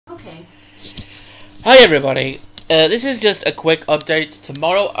Okay. Hi everybody. This is just a quick update.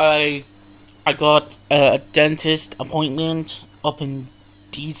 Tomorrow I got a dentist appointment up in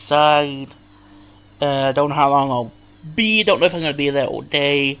D-side. Don't know how long I'll be. Don't know if I'm gonna be there all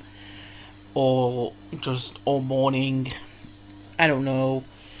day or just all morning. I don't know.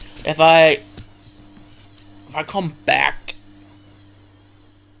 If I come back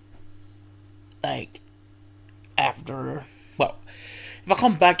like after if I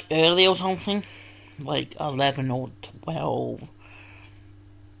come back early or something, like 11 or 12,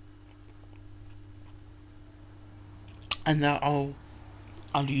 and then I'll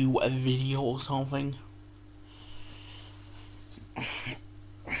do a video or something,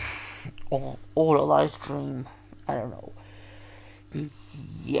 or a live stream. I don't know.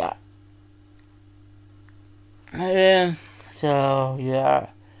 Yeah. So yeah,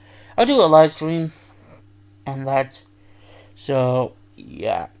 I'll do a live stream, and that. So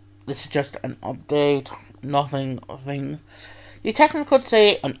yeah, this is just an update. Nothing. You technically could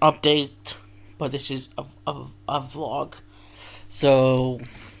say an update, but this is a vlog. So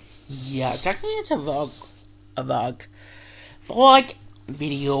yeah, technically it's a vlog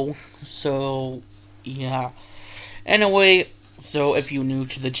video. So yeah. Anyway, so if you're new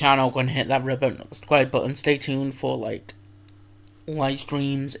to the channel, go and hit that red button, subscribe button. Stay tuned for like live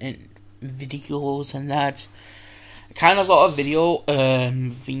streams and videos and that. I kind of got a video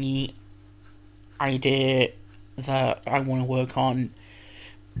the idea that I want to work on.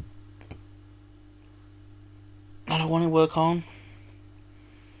 That I want to work on.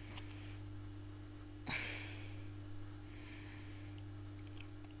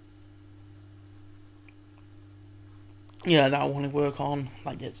 Yeah, that I want to work on.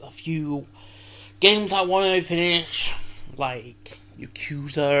 Like, there's a few games I want to finish, like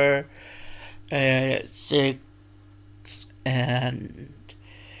Yakuza, 6, and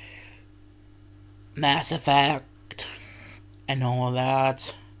Mass Effect, and all of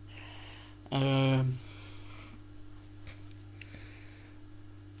that.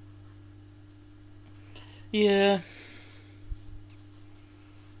 Yeah.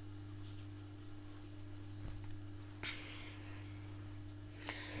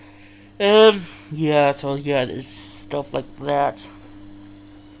 Yeah, so yeah, there's stuff like that.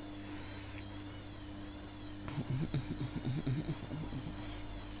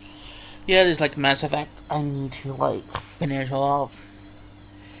 Yeah, there's like Mass Effect I need to like finish off.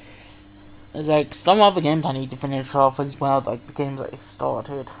 There's like some other games I need to finish off as well, like the games I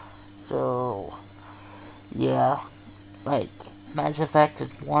started. So yeah, like Mass Effect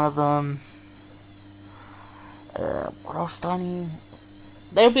is one of them. What else do I need?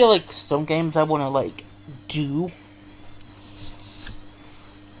 There'll be like some games I wanna like do.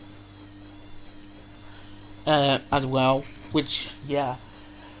 As well, which yeah,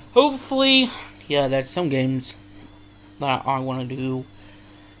 hopefully, yeah, there's some games that I want to do.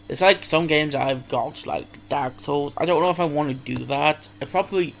 It's like some games I've got, like Dark Souls. I don't know if I want to do that. I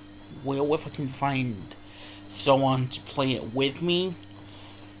probably will if I can find someone to play it with me.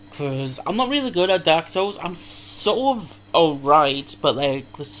 Because I'm not really good at Dark Souls. I'm sort of alright, but like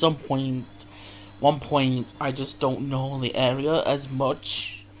at some point, one point, I just don't know the area as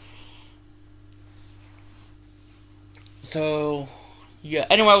much. So, yeah.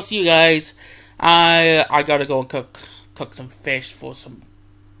 Anyway, I'll see you guys. I gotta go and cook some fish for some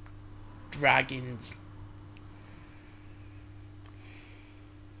dragons.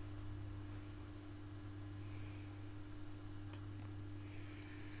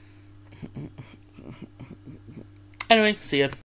 Anyway, see ya.